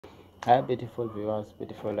Hi beautiful viewers,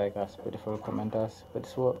 beautiful likers, beautiful commenters,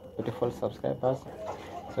 beautiful subscribers.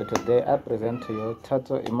 So today I present to you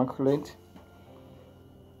Thato Immaculate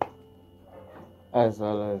as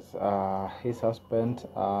well as his husband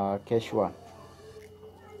Gash1.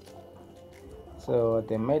 So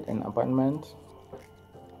they made an appointment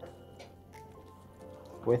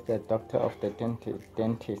with the doctor of the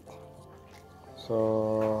dentist.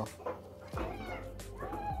 So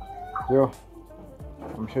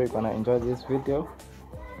I'm sure you're gonna enjoy this video.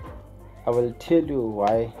 I will tell you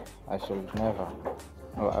why I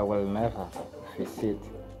will never visit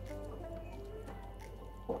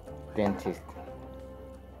dentist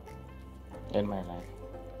in my life.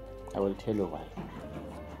 I will tell you why.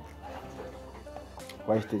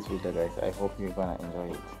 Watch this video, guys. I hope you're gonna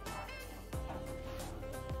enjoy it.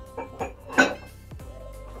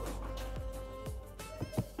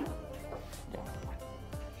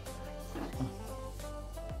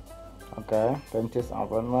 Okay, dentist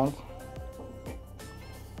appointment.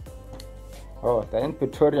 Oh, they're in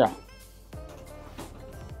Pretoria.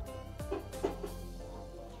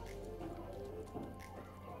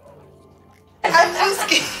 I'm just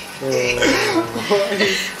kidding. Baby,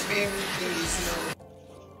 please, no.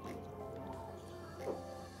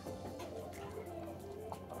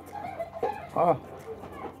 Oh,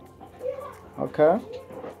 okay.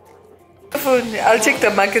 I'll check the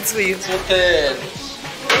markets for you.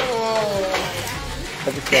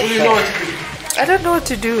 I don't know what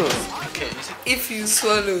to do. Okay. If you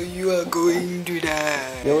swallow, you are going to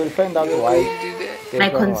die. You will find out why. My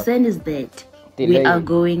concern is that we are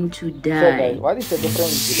going to die. So guys, what is the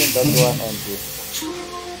difference between that one and this?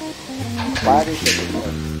 What is the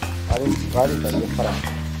difference? What is the difference?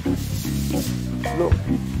 Look.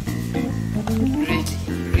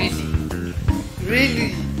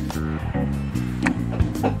 Really?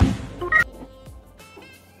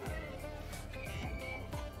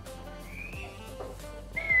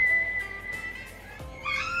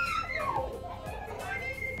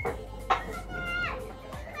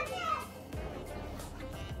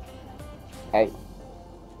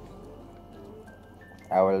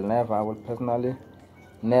 I will personally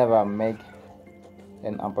never make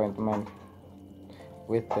an appointment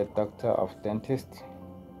with the doctor of dentist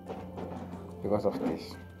because of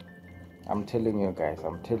this. I'm telling you guys,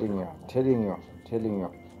 I'm telling you.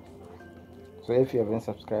 So if you haven't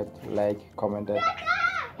subscribed, like, commented,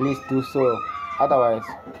 please do so. Otherwise,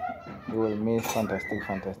 you will miss fantastic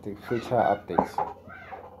future updates.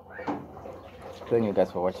 Thank you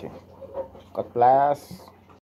guys for watching. God bless.